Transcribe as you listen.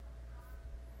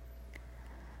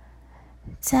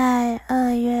在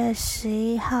2月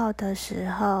11号的时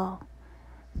候，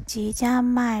即将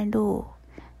迈入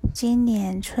今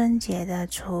年春节的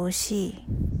除夕。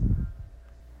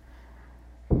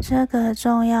这个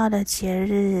重要的节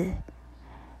日，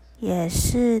也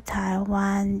是台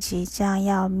湾即将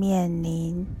要面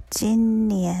临今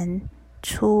年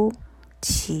初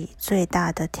起最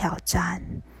大的挑战，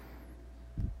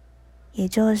也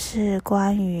就是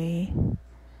关于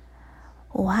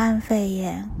武汉肺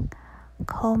炎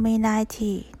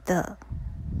COVID-19 的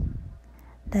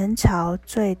人潮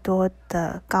最多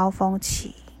的高峰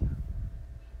期。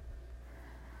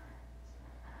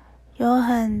有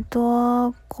很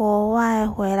多国外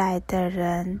回来的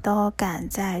人都赶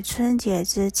在春节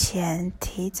之前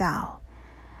提早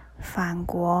返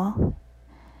国，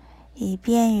以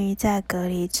便于在隔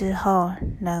离之后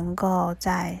能够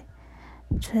在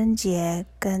春节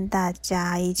跟大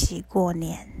家一起过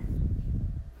年。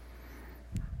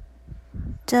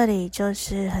这里就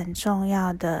是很重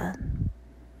要的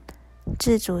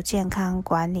自主健康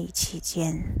管理期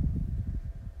间。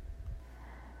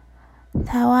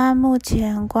台湾目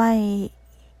前关于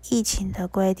疫情的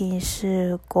规定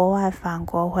是，国外返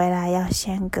国回来要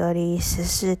先隔离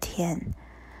14天，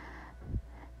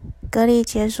隔离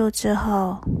结束之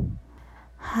后，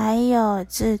还有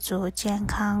自主健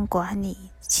康管理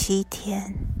7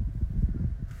天。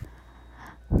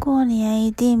过年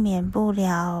一定免不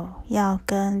了要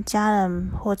跟家人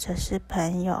或者是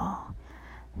朋友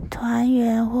团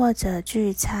圆或者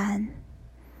聚餐，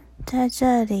在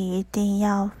这里一定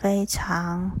要非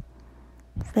常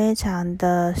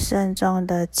的慎重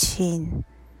的请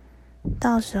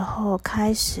到时候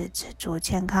开始自主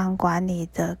健康管理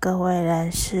的各位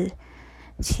人士，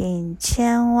请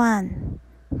千万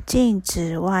禁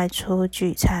止外出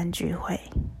聚餐聚会。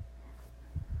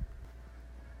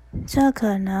这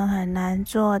可能很难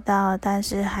做到，但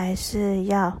是还是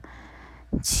要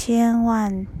千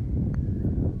万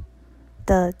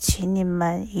的请你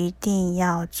们一定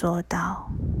要做到。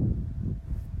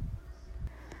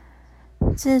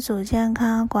自主健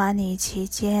康管理期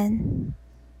间，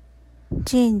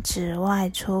禁止外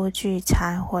出聚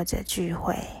餐或者聚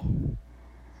会，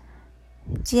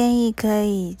建议可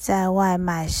以在外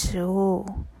买食物，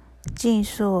尽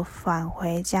速返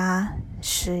回家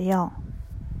食用。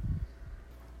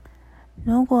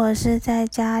如果是在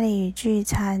家里聚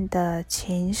餐的，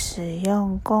请使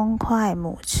用公筷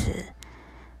母匙，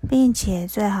并且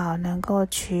最好能够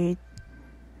取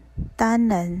单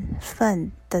人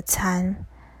份的餐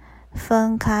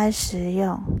分开食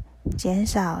用，减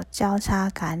少交叉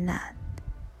感染。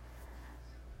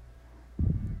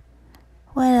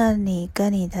为了你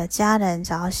跟你的家人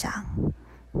着想，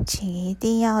请一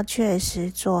定要确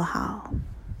实做好。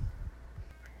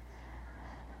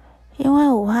因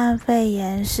为武汉肺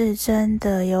炎是真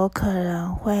的有可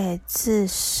能会致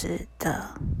死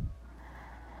的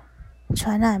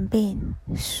传染病，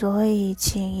所以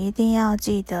请一定要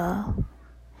记得，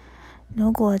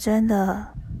如果真的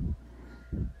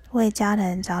为家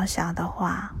人着想的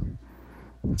话，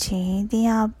请一定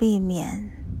要避免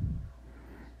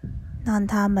让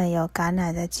他们有感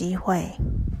染的机会。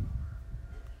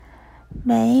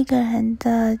每一个人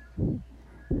的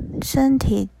身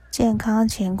体健康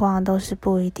情况都是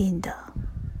不一定的，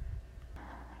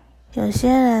有些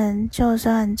人就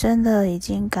算真的已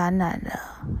经感染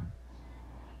了，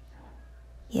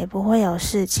也不会有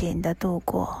事情的度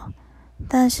过，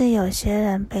但是有些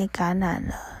人被感染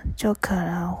了，就可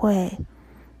能会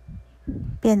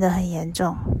变得很严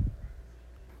重。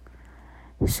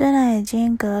虽然已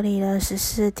经隔离了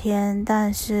14天，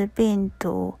但是病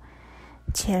毒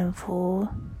潜伏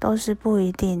都是不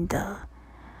一定的，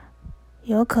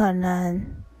有可能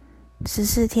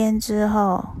14天之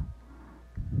后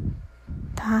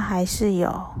它还是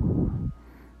有，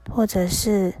或者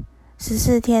是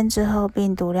14天之后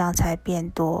病毒量才变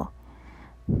多，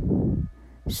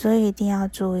所以一定要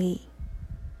注意。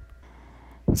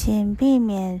请避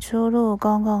免出入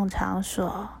公共场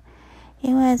所，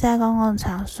因为在公共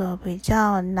场所比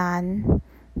较难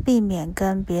避免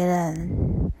跟别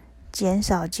人减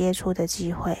少接触的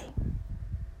机会。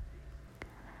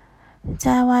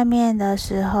在外面的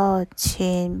时候，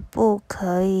请不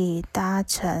可以搭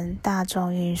乘大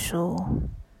众运输，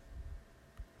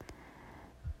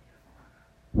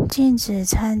禁止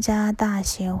参加大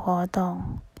型活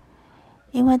动，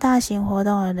因为大型活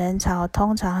动的人潮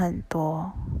通常很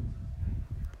多，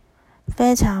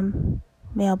非常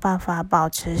没有办法保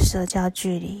持社交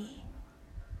距离。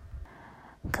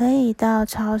可以到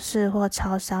超市或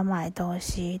超商买东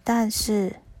西，但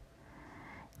是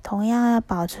同样要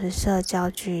保持社交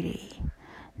距离。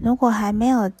如果还没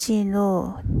有进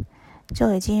入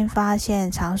就已经发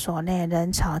现场所内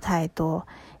人潮太多，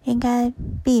应该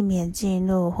避免进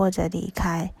入或者离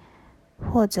开，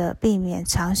或者避免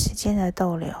长时间的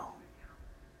逗留。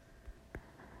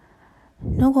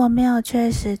如果没有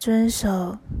确实遵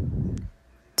守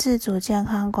自主健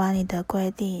康管理的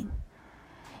规定，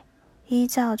依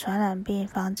照传染病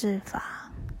防治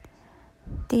法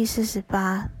第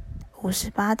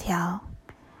58条，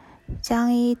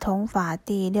将依同法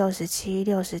第67、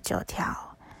69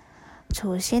条，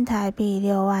处新台币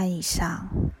6万以上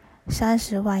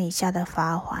30万以下的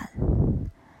罚锾，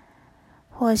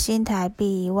或新台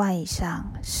币1万以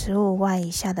上15万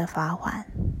以下的罚锾。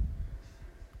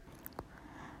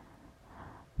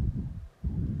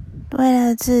为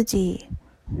了自己，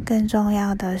更重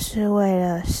要的是为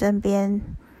了身边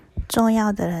重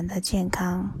要的人的健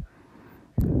康，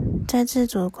在自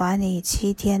主管理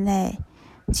7天内，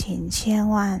请千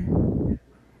万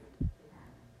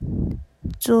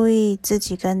注意自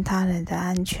己跟他人的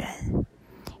安全，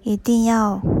一定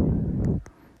要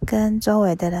跟周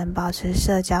围的人保持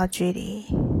社交距离，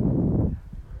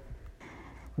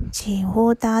请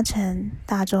勿搭乘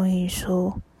大众运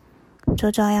输，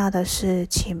最重要的是，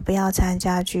请不要参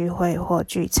加聚会或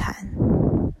聚餐。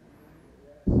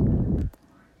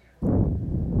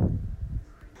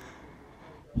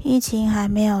疫情还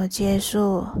没有结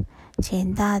束，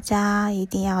请大家一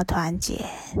定要团结，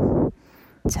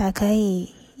才可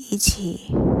以一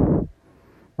起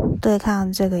对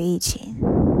抗这个疫情。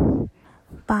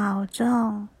保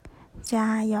重，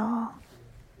加油！